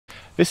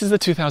This is the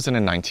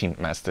 2019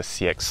 Mazda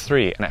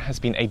CX-3 and it has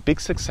been a big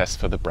success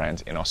for the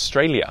brand in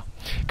Australia.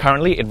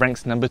 Currently it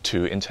ranks number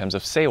 2 in terms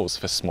of sales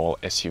for small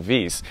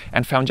SUVs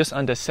and found just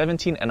under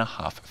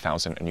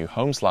 17,500 new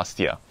homes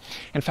last year.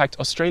 In fact,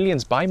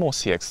 Australians buy more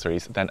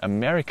CX-3s than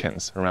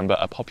Americans, remember,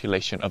 a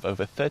population of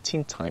over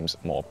 13 times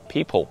more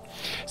people.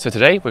 So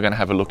today we're going to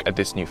have a look at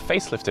this new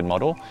facelifted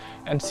model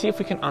and see if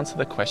we can answer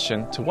the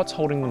question to what's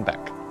holding them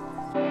back.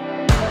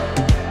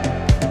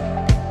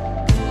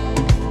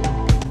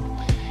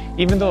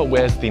 Even though it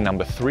wears the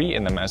number 3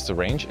 in the Mazda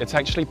range, it's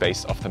actually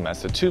based off the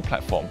Mazda 2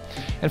 platform.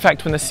 In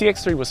fact, when the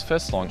CX-3 was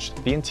first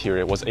launched, the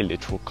interior was a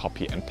literal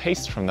copy and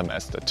paste from the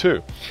Mazda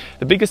 2.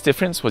 The biggest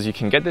difference was you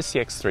can get the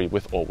CX-3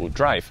 with all-wheel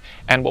drive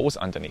and what was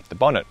underneath the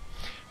bonnet.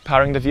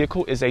 Powering the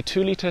vehicle is a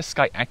 2-litre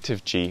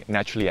Skyactiv-G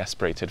naturally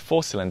aspirated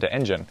 4-cylinder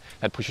engine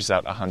that pushes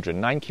out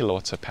 109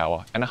 kilowatts of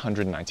power and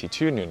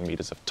 192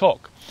 Nm of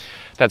torque.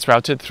 That's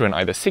routed through an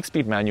either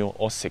 6-speed manual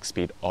or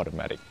 6-speed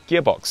automatic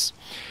gearbox.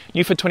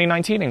 New for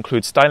 2019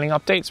 includes styling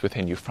updates with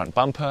a new front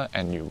bumper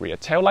and new rear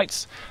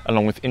taillights,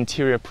 along with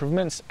interior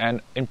improvements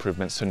and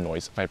improvements to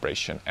noise,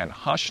 vibration and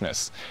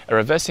harshness. A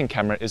reversing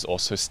camera is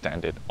also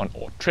standard on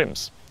all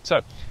trims.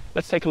 So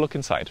let's take a look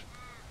inside.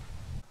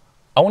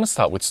 I want to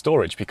start with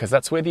storage because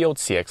that's where the old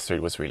CX-3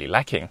 was really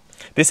lacking.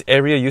 This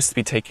area used to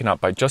be taken up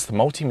by just the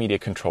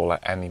multimedia controller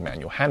and the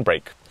manual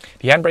handbrake.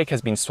 The handbrake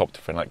has been swapped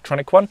for an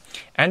electronic one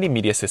and the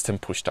media system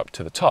pushed up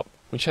to the top,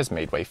 which has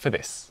made way for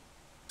this.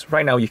 So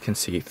right now you can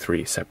see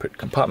 3 separate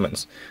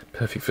compartments,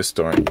 perfect for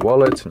storing your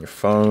wallet and your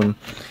phone,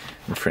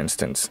 and for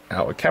instance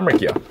our camera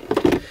gear.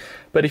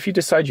 But if you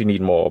decide you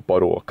need more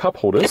bottle or cup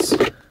holders,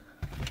 then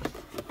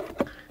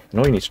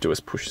all you need to do is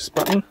push this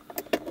button.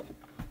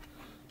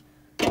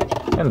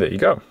 And there you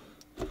go.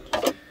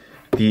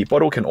 The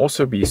bottle can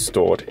also be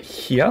stored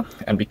here,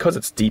 and because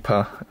it's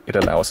deeper, it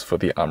allows for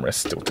the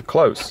armrest still to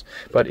close.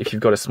 But if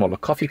you've got a smaller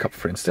coffee cup,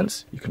 for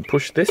instance, you can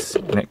push this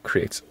and it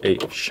creates a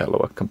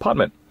shallower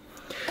compartment.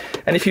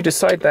 And if you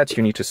decide that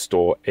you need to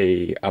store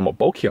more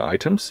bulkier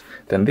items,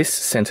 then this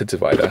center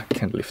divider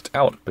can lift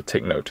out. But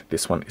take note,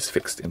 this one is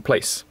fixed in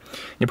place.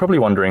 You're probably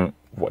wondering,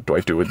 what do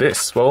I do with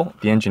this? Well,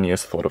 the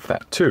engineers thought of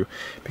that too,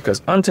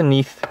 because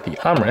underneath the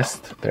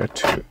armrest, there are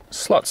 2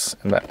 slots,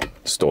 and that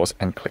stores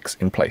and clicks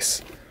in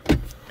place.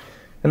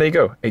 And there you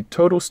go, a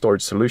total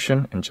storage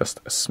solution in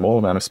just a small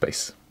amount of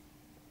space.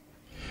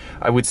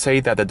 I would say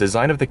that the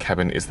design of the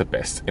cabin is the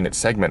best in its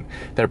segment.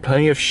 There are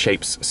plenty of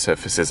shapes,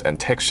 surfaces and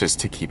textures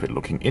to keep it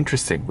looking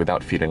interesting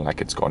without feeling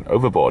like it's gone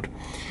overboard.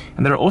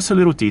 And there are also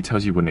little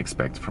details you wouldn't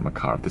expect from a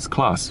car of this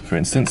class. For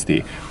instance, the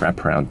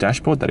wraparound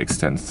dashboard that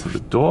extends to the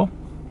door,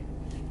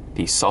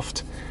 the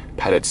soft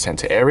padded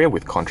center area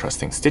with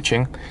contrasting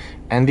stitching,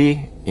 and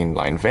the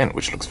inline vent,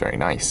 which looks very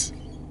nice.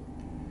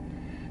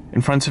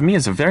 In front of me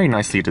is a very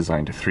nicely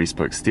designed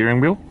 3-spoke steering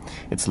wheel.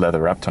 It's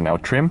leather wrapped on our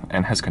trim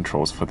and has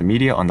controls for the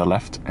media on the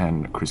left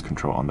and cruise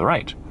control on the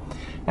right.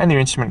 And the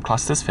instrument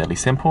cluster is fairly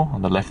simple.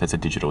 On the left there's a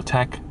digital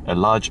tach, a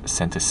large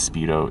center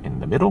speedo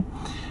in the middle,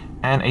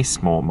 and a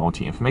small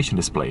multi-information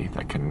display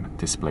that can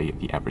display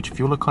the average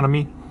fuel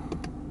economy,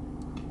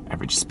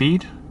 average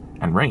speed,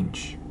 and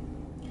range.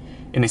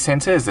 In the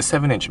center is the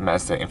 7-inch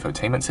Mazda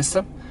infotainment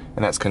system,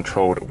 and that's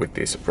controlled with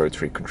this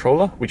rotary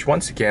controller, which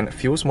once again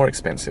feels more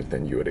expensive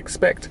than you would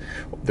expect.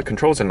 The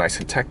controls are nice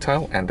and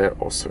tactile, and they're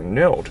also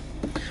knurled.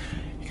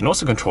 You can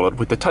also control it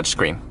with the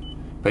touchscreen,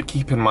 but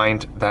keep in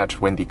mind that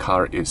when the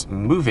car is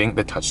moving,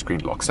 the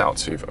touchscreen locks out,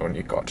 so you've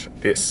only got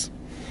this.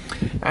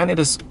 And it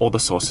is all the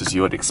sources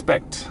you would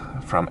expect,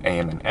 from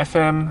AM and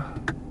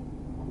FM,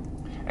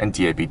 and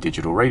DAB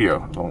digital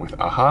radio, along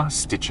with AHA,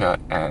 Stitcher,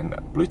 and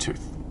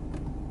Bluetooth.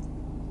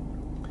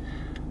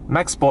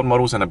 Max Sport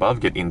models and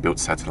above get inbuilt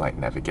satellite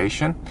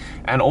navigation,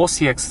 and all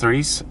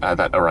CX-3s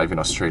that arrive in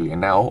Australia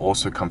now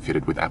also come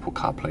fitted with Apple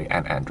CarPlay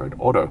and Android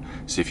Auto.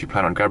 So if you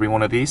plan on grabbing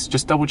one of these,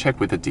 just double check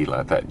with the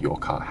dealer that your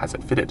car has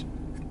it fitted.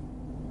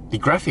 The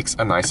graphics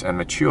are nice and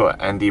mature,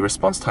 and the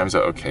response times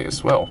are okay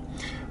as well.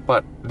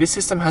 But this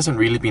system hasn't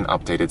really been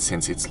updated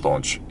since its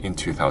launch in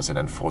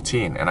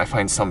 2014, and I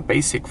find some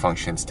basic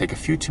functions take a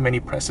few too many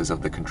presses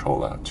of the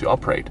controller to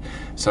operate.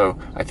 So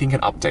I think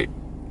an update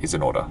is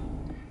in order.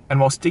 And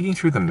whilst digging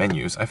through the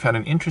menus, I found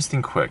an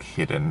interesting quirk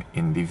hidden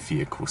in the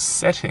vehicle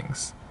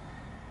settings.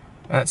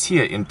 And that's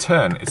here in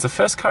turn. It's the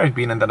first car I've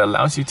been in that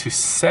allows you to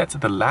set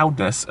the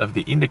loudness of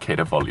the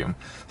indicator volume.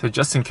 So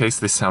just in case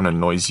this sound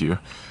annoys you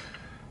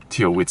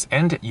to your wit's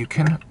end, you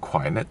can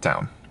quieten it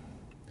down.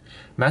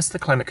 Mazda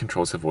climate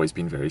controls have always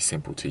been very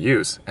simple to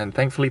use, and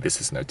thankfully this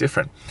is no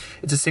different.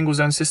 It's a single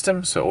zone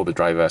system, so all the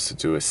driver has to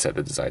do is set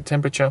the desired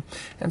temperature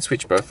and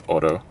switch both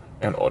auto,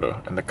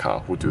 and the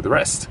car will do the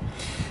rest.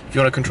 If you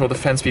want to control the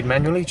fan speed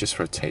manually, just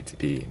rotate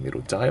the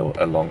middle dial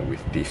along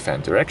with the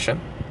fan direction.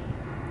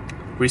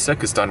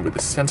 Reset is done with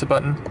the center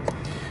button,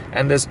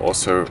 and there's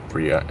also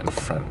rear and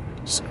front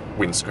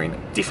windscreen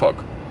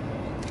defog.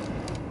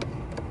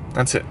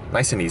 That's it,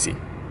 nice and easy.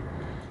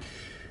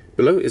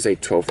 Below is a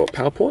 12-volt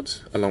power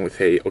port, along with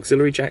a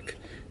auxiliary jack,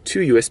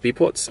 2 USB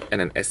ports,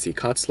 and an SD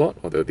card slot,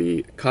 although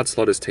the card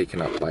slot is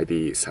taken up by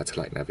the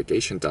satellite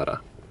navigation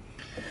data.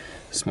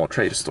 small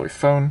tray to store your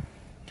phone,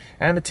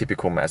 and the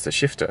typical Mazda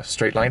shifter,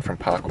 straight line from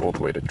park all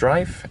the way to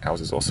drive.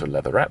 Ours is also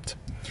leather wrapped,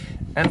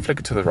 and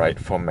flicker to the right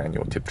for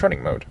manual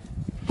Tiptronic mode.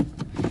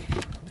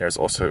 There's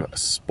also a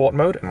sport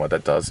mode, and what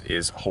that does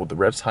is hold the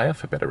revs higher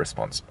for better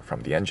response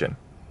from the engine.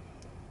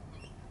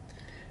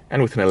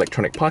 And with an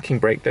electronic parking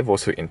brake, they've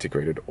also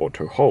integrated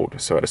auto hold,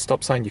 so at a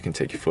stop sign you can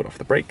take your foot off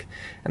the brake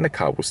and the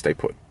car will stay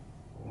put.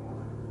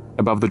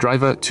 Above the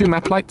driver, 2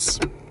 map lights,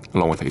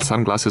 along with a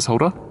sunglasses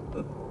holder.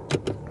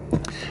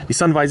 The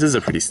sun visors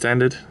are pretty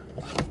standard.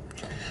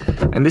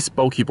 And this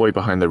bulky boy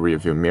behind the rear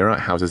view mirror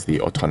houses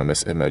the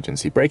autonomous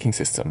emergency braking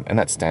system, and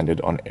that's standard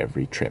on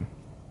every trim.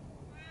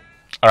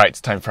 Alright,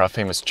 it's time for our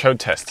famous chode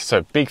test.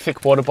 So, big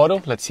thick water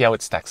bottle, let's see how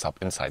it stacks up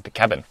inside the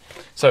cabin.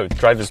 So,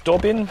 driver's door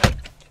bin,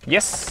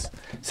 yes.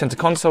 Center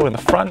console in the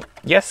front,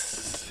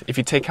 yes. If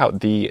you take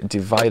out the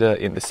divider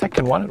in the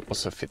second one, it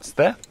also fits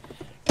there.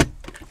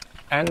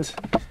 And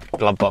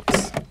glove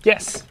box,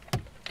 yes.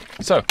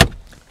 So,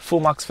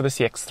 full marks for the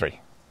CX-3.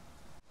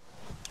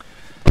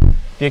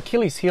 The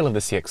Achilles heel of the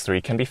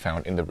CX-3 can be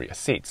found in the rear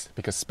seats,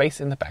 because space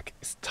in the back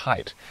is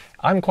tight.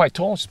 I'm quite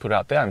tall, just put it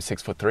out there, I'm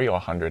 6'3" or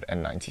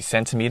 190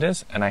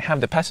 centimeters, and I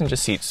have the passenger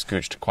seat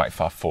scooched quite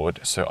far forward,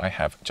 so I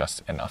have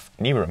just enough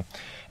knee room.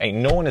 Ain't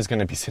no one is going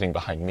to be sitting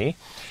behind me,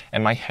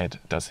 and my head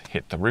does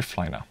hit the roof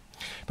liner.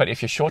 But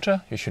if you're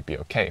shorter, you should be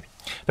okay.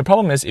 The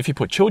problem is, if you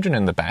put children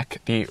in the back,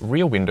 the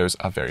rear windows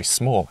are very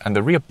small, and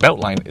the rear belt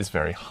line is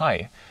very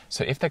high.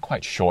 So if they're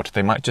quite short,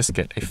 they might just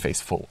get a face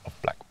full of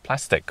black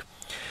plastic.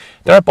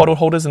 There are bottle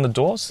holders in the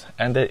doors,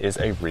 and there is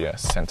a rear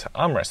center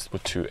armrest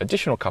with 2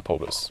 additional cup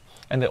holders,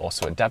 and they're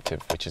also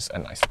adaptive, which is a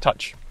nice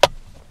touch.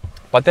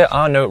 But there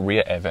are no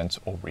rear air vents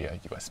or rear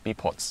USB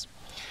ports.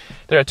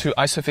 There are 2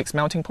 ISOFIX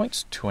mounting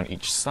points, 2 on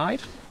each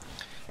side,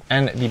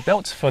 and the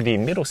belt for the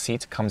middle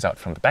seat comes out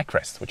from the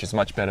backrest, which is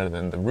much better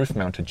than the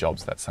roof-mounted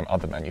jobs that some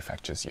other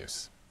manufacturers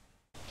use.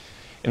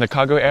 In the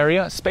cargo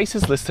area, space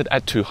is listed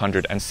at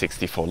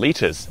 264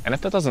 litres, and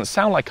if that doesn't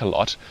sound like a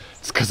lot,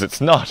 it's because it's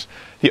not.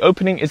 The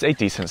opening is a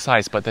decent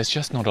size, but there's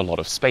just not a lot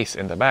of space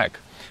in the back.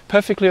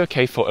 Perfectly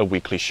okay for a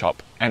weekly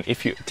shop, and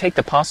if you take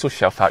the parcel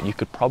shelf out, you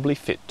could probably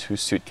fit 2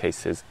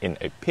 suitcases in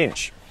a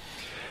pinch.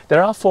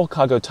 There are 4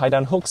 cargo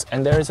tie-down hooks,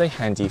 and there is a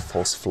handy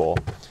false floor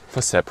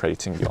for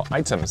separating your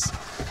items.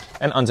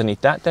 And underneath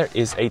that, there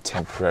is a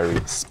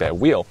temporary spare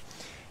wheel.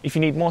 If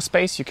you need more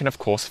space, you can of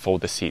course fold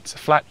the seats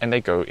flat, and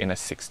they go in a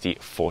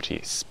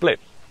 60-40 split.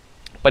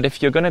 But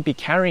if you're going to be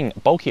carrying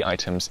bulky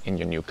items in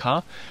your new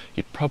car,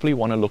 you'd probably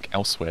want to look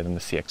elsewhere than the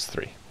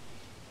CX-3.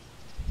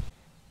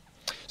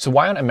 So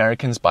why aren't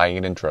Americans buying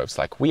it in droves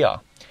like we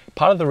are?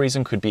 Part of the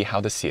reason could be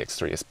how the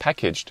CX-3 is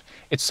packaged.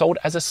 It's sold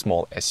as a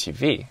small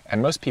SUV, and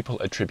most people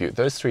attribute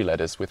those 3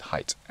 letters with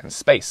height and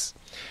space.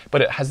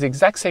 But it has the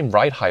exact same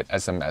ride height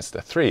as the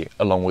Mazda 3,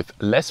 along with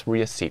less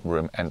rear seat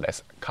room and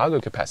less cargo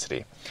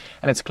capacity.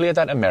 And it's clear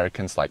that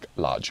Americans like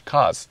large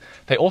cars.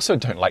 They also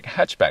don't like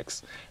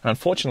hatchbacks. And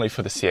unfortunately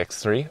for the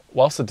CX-3,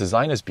 whilst the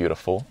design is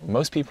beautiful,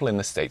 most people in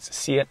the States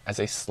see it as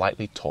a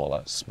slightly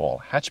taller,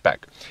 small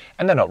hatchback.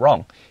 And they're not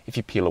wrong. If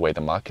you peel away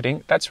the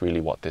marketing, that's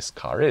really what this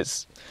car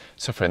is.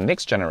 So for the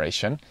next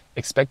generation,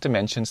 expect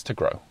dimensions to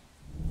grow.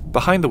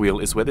 Behind the wheel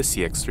is where the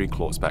CX-3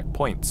 claws back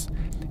points,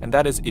 and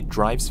that is it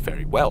drives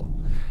very well.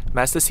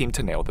 Mazda seemed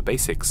to nail the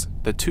basics.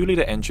 The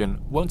 2-litre engine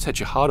won't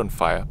set your heart on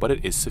fire, but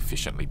it is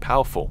sufficiently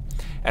powerful.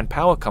 And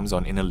power comes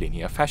on in a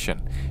linear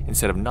fashion,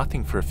 instead of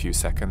nothing for a few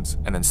seconds,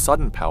 and then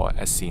sudden power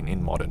as seen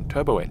in modern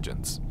turbo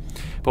engines.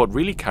 But what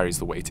really carries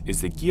the weight is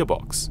the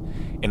gearbox.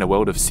 In a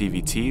world of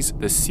CVTs,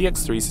 the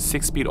CX-3's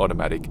 6-speed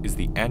automatic is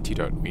the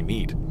antidote we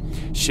need.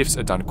 Shifts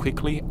are done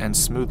quickly and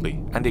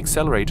smoothly, and the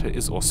accelerator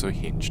is also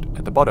hinged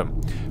at the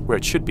bottom, where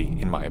it should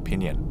be in my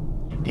opinion.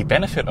 The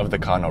benefit of the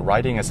car not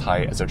riding as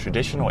high as a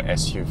traditional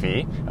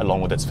SUV,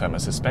 along with its firmer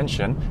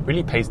suspension,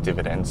 really pays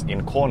dividends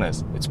in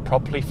corners. It's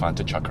properly fun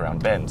to chuck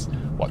around bends.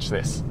 Watch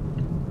this.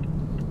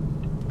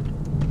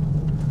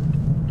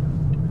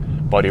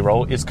 Body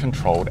roll is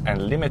controlled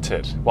and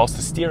limited, whilst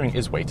the steering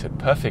is weighted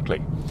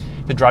perfectly.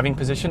 The driving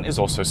position is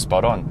also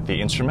spot on.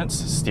 The instruments,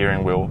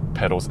 steering wheel,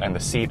 pedals and the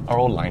seat are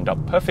all lined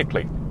up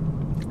perfectly,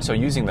 so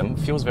using them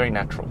feels very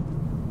natural.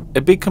 A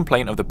big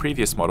complaint of the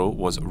previous model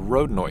was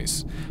road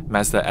noise.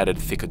 Mazda added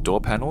thicker door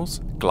panels,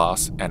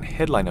 glass and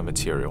headliner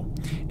material.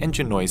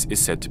 Engine noise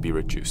is said to be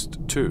reduced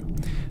too.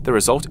 The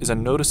result is a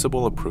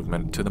noticeable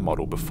improvement to the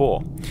model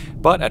before,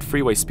 but at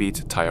freeway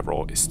speeds, tire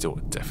roll is still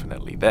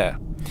definitely there.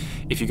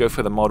 If you go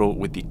for the model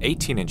with the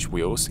 18-inch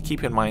wheels,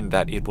 keep in mind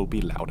that it will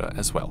be louder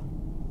as well.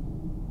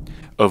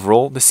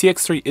 Overall, the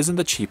CX-3 isn't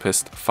the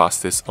cheapest,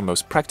 fastest or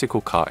most practical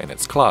car in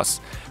its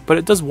class, but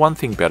it does one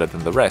thing better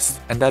than the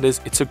rest, and that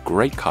is it's a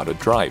great car to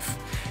drive.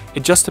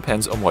 It just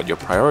depends on what your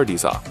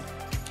priorities are.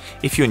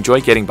 If you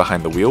enjoy getting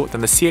behind the wheel,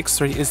 then the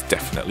CX-3 is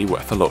definitely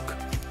worth a look.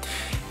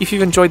 If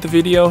you've enjoyed the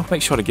video,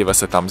 make sure to give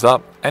us a thumbs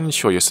up and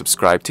ensure you're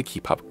subscribed to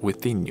keep up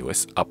with the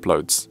newest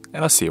uploads. And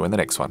I'll see you in the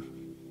next one.